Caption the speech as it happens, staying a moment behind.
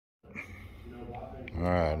All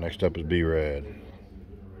right, next up is B-Rad.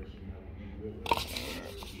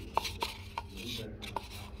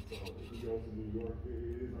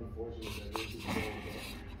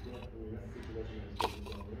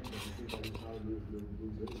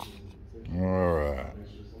 All right.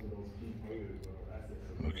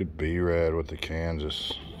 Look at B-Rad with the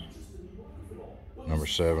Kansas. Number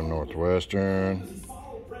 7, Northwestern.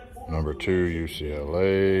 Number 2,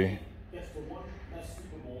 UCLA.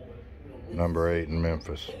 Number 8 in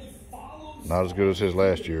Memphis. Not as good as his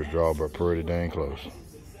last year's draw, but pretty dang close.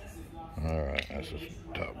 All right, that's his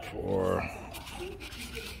top 4.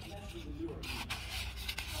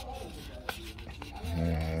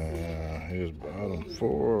 His bottom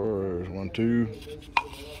 4 is 1, 2.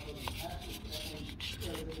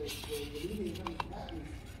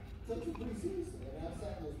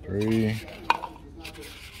 3.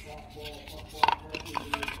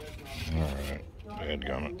 All right,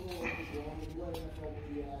 dadgummit.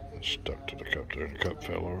 Stuck to the cup there, and the cup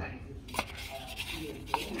fell over.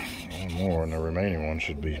 One more, and the remaining one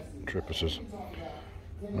should be Trippus's.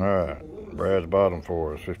 All right, Brad's bottom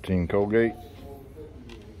 4 is 15 Colgate,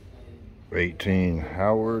 18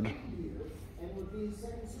 Howard,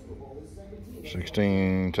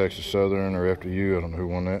 16 Texas Southern or FDU, I don't know who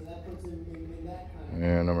won that,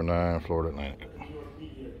 and number 9 Florida Atlantic.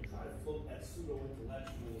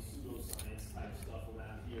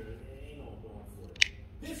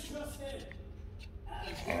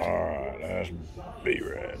 Alright, that's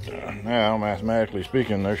B-Rad. Now, mathematically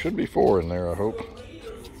speaking, there should be 4 in there, I hope.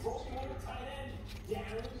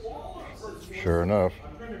 Sure enough,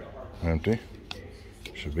 empty.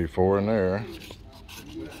 Should be 4 in there.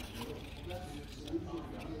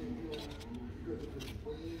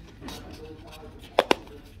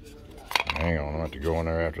 Hang on, I'm going to have to go in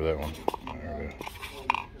there after that one. There it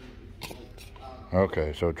is.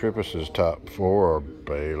 Okay, so Trippus's top 4 are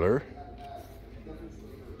Baylor,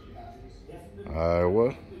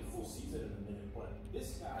 Iowa,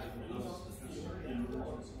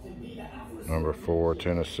 number 4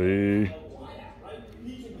 Tennessee,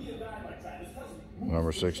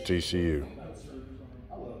 number 6 TCU.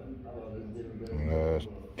 And that's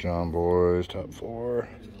John Boy's top 4.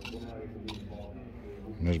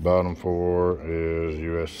 And his bottom 4 is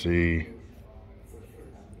USC,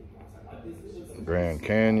 Grand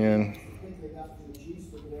Canyon,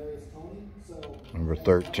 number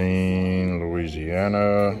 13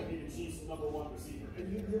 Louisiana,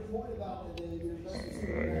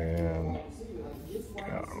 and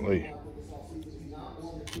golly,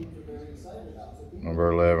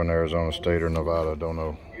 number 11 Arizona State or Nevada, don't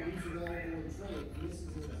know.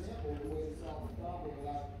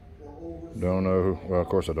 Don't know who, well, of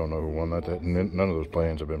course I don't know who won that. None of those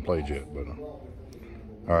plans have been played yet, but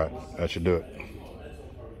all right, that should do it.